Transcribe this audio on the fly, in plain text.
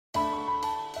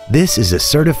This is a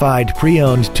certified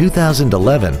pre-owned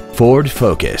 2011 Ford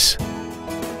Focus.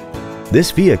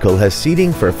 This vehicle has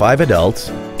seating for 5 adults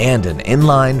and an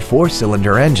inline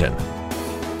 4-cylinder engine.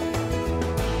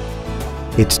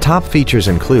 Its top features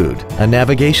include a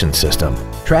navigation system,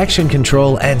 traction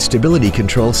control and stability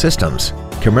control systems,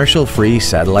 commercial-free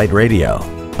satellite radio,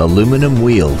 aluminum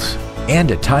wheels,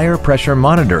 and a tire pressure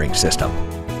monitoring system.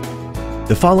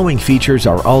 The following features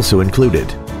are also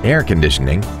included: air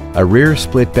conditioning, a rear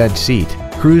split bed seat,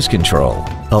 cruise control,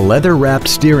 a leather-wrapped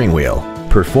steering wheel,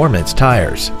 performance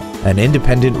tires, an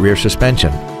independent rear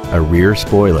suspension, a rear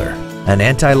spoiler, an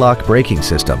anti-lock braking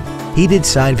system, heated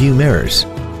side view mirrors,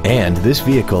 and this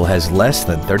vehicle has less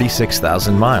than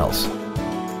 36,000 miles.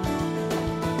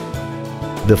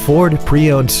 The Ford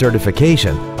Pre-Owned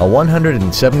Certification, a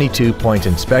 172-point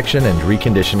inspection and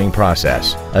reconditioning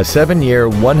process, a 7-year,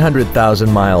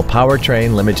 100,000-mile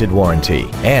powertrain limited warranty,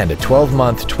 and a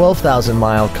 12-month,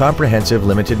 12,000-mile comprehensive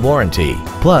limited warranty,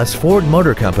 plus Ford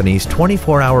Motor Company's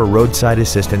 24-hour roadside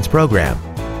assistance program.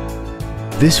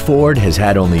 This Ford has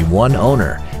had only one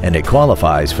owner, and it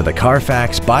qualifies for the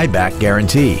Carfax buyback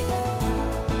guarantee.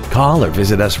 Call or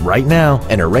visit us right now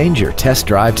and arrange your test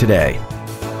drive today.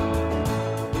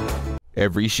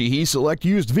 Every Sheehy Select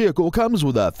used vehicle comes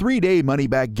with a 3-day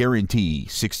money-back guarantee,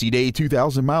 60-day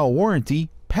 2,000-mile warranty,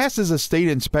 passes a state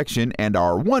inspection and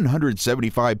our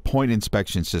 175-point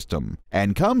inspection system,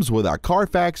 and comes with a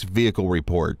Carfax vehicle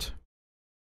report.